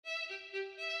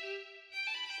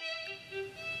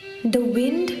The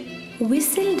wind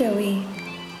whistled away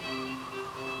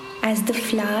as the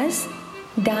flowers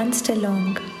danced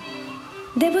along.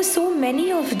 There were so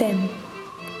many of them: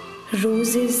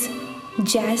 roses,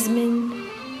 jasmine,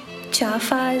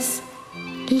 chaffas,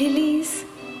 lilies,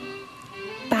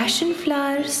 passion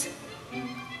flowers,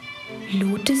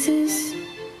 lotuses,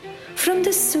 from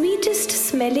the sweetest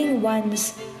smelling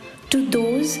ones to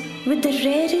those with the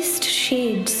rarest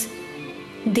shades.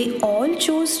 They all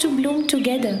chose to bloom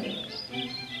together.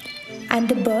 And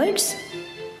the birds,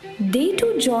 they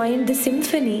too joined the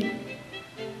symphony.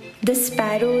 The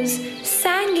sparrows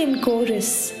sang in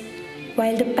chorus,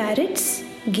 while the parrots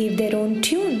gave their own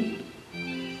tune.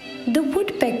 The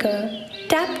woodpecker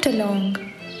tapped along,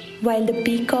 while the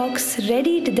peacocks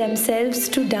readied themselves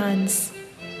to dance.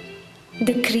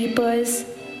 The creepers,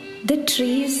 the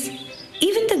trees,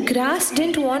 even the grass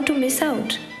didn't want to miss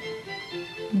out.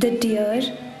 The deer,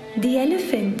 the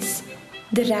elephants,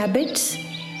 the rabbits,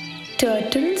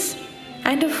 turtles,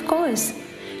 and of course,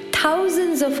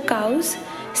 thousands of cows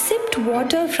sipped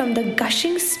water from the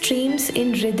gushing streams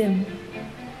in rhythm.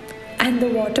 And the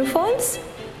waterfalls?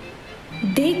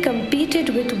 They competed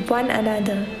with one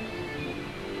another.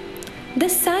 The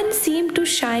sun seemed to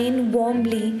shine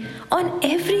warmly on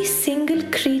every single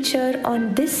creature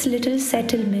on this little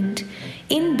settlement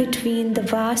in between the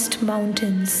vast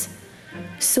mountains.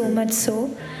 So much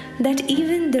so that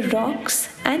even the rocks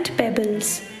and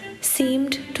pebbles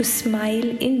seemed to smile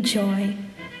in joy.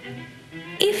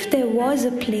 If there was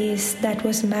a place that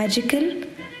was magical,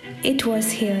 it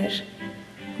was here.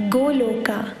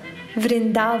 Goloka,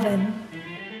 Vrindavan.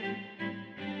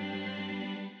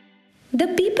 The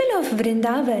people of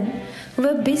Vrindavan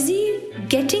were busy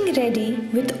getting ready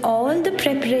with all the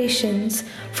preparations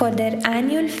for their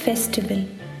annual festival.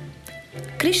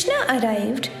 Krishna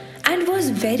arrived and was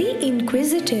very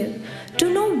inquisitive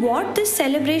to know what this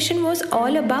celebration was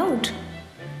all about.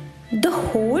 The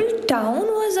whole town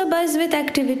was abuzz with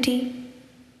activity.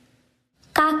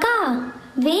 Kaka,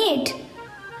 wait!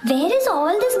 Where is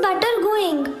all this butter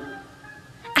going?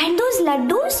 And those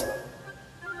laddus?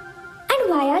 And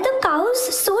why are the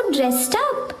cows so dressed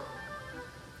up?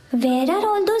 Where are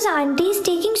all those aunties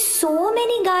taking so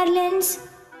many garlands?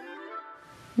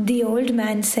 The old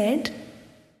man said,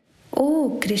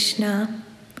 "Oh Krishna,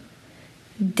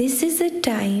 this is a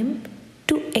time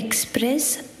to express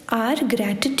our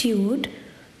gratitude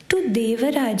to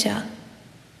Devaraja."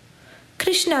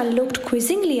 Krishna looked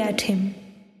quizzingly at him.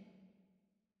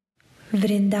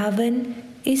 Vrindavan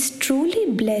is truly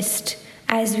blessed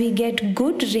as we get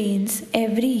good rains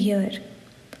every year.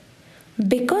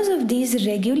 Because of these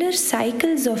regular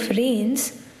cycles of rains,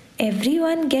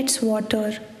 everyone gets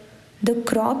water, the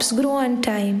crops grow on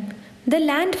time, the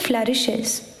land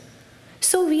flourishes.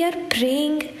 So we are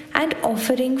praying and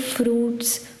offering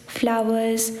fruits,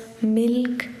 flowers,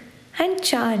 milk, and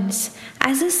chants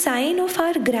as a sign of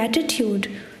our gratitude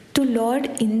to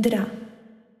Lord Indra.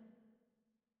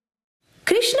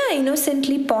 Krishna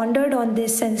innocently pondered on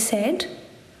this and said,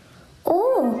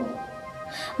 Oh,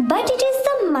 but it is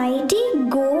the mighty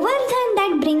Govardhan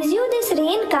that brings you this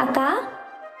rain, Kaka.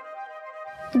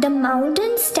 The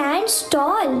mountain stands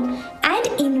tall and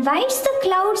invites the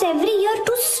clouds every year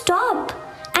to stop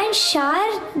and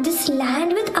shower this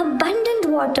land with abundant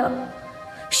water.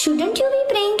 Shouldn't you be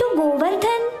praying to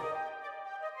Govardhan?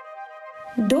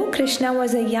 Though Krishna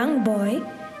was a young boy,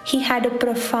 he had a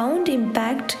profound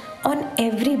impact on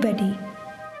everybody.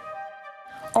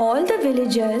 All the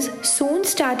villagers soon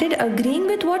started agreeing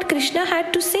with what Krishna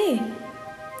had to say.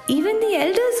 Even the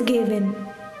elders gave in.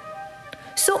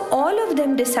 So all of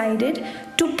them decided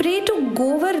to pray to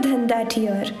Govardhan that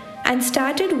year and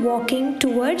started walking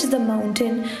towards the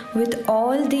mountain with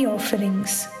all the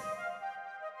offerings.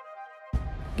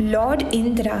 Lord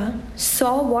Indra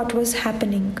saw what was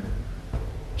happening.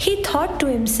 He thought to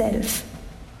himself,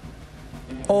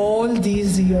 all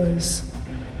these years,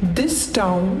 this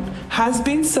town has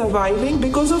been surviving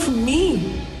because of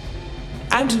me.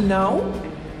 And now,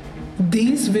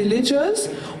 these villagers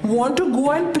want to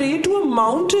go and pray to a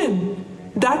mountain.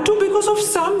 That too because of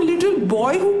some little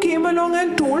boy who came along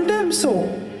and told them so.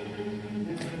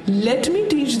 Let me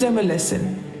teach them a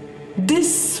lesson.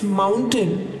 This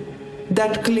mountain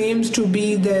that claims to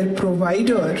be their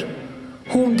provider,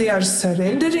 whom they are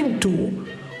surrendering to,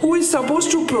 who is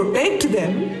supposed to protect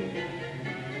them,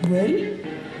 well,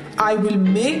 I will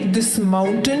make this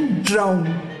mountain drown.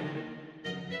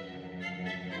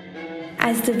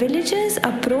 As the villagers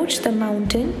approached the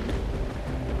mountain,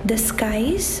 the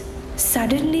skies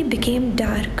suddenly became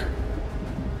dark.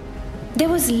 There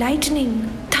was lightning,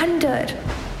 thunder,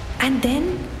 and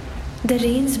then the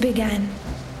rains began.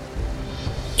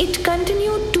 It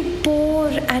continued to pour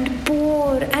and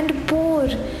pour and pour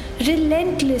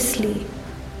relentlessly.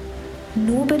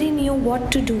 Nobody knew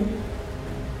what to do.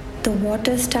 The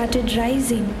water started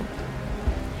rising.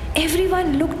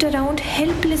 Everyone looked around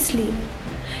helplessly,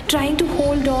 trying to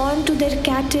hold on to their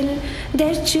cattle,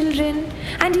 their children,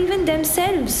 and even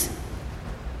themselves.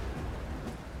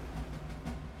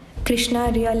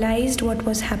 Krishna realized what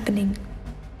was happening.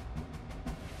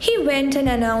 He went and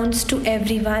announced to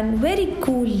everyone very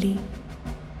coolly,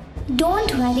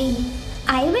 Don't worry,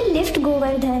 I will lift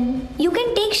Govardhan. You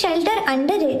can take shelter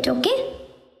under it, okay?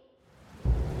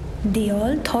 They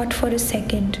all thought for a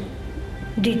second.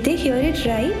 Did they hear it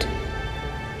right?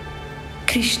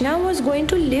 Krishna was going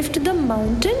to lift the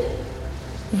mountain?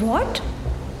 What?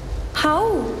 How?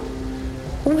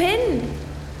 When?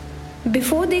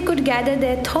 Before they could gather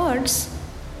their thoughts,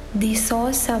 they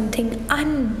saw something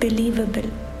unbelievable.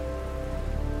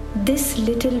 This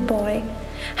little boy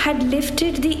had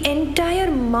lifted the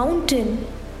entire mountain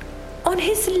on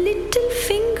his little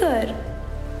finger.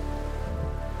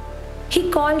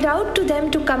 He called out to them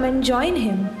to come and join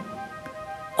him.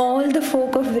 All the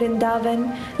folk of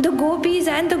Vrindavan, the gopis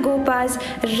and the gopas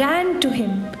ran to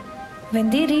him. When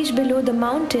they reached below the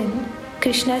mountain,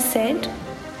 Krishna said,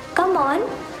 Come on,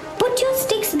 put your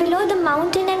sticks below the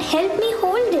mountain and help me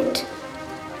hold it.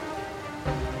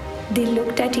 They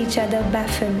looked at each other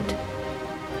baffled.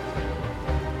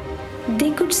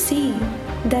 They could see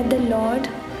that the Lord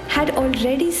had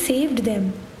already saved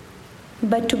them.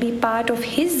 But to be part of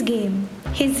his game,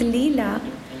 his Leela,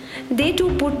 they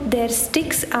too put their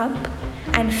sticks up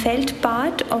and felt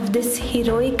part of this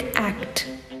heroic act.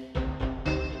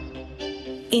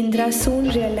 Indra soon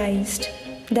realized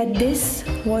that this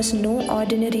was no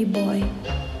ordinary boy,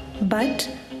 but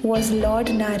was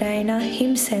Lord Narayana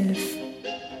himself.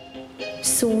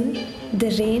 Soon the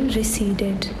rain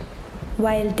receded,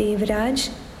 while Devraj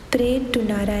prayed to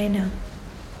Narayana.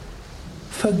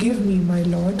 Forgive me, my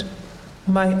lord.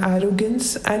 My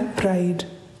arrogance and pride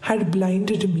had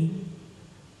blinded me.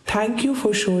 Thank you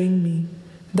for showing me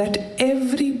that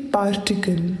every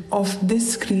particle of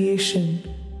this creation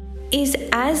is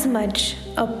as much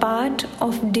a part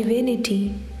of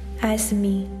divinity as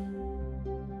me.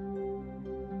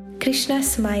 Krishna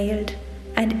smiled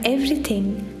and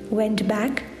everything went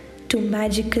back to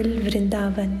magical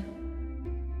Vrindavan.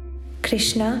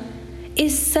 Krishna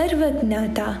is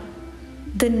Sarvagnata,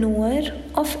 the knower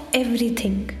of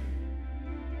everything.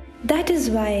 That is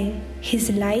why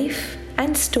his life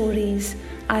and stories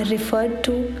are referred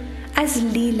to as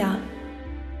Leela,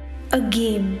 a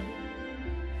game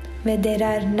where there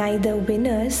are neither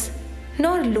winners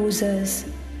nor losers.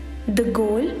 The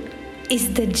goal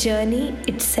is the journey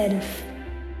itself.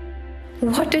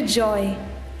 What a joy,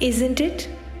 isn't it?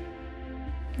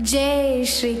 Jai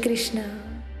Shri Krishna.